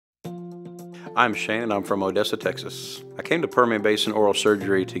I'm Shane and I'm from Odessa, Texas. I came to Permian Basin Oral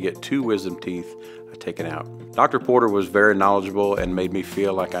Surgery to get 2 wisdom teeth taken out. Dr. Porter was very knowledgeable and made me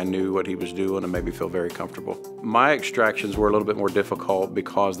feel like I knew what he was doing and made me feel very comfortable. My extractions were a little bit more difficult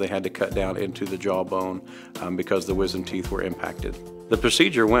because they had to cut down into the jawbone because the wisdom teeth were impacted. The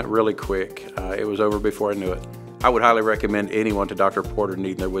procedure went really quick. It was over before I knew it. I would highly recommend anyone to Dr. Porter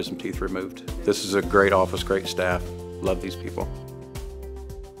needing their wisdom teeth removed. This is a great office, great staff. Love these people.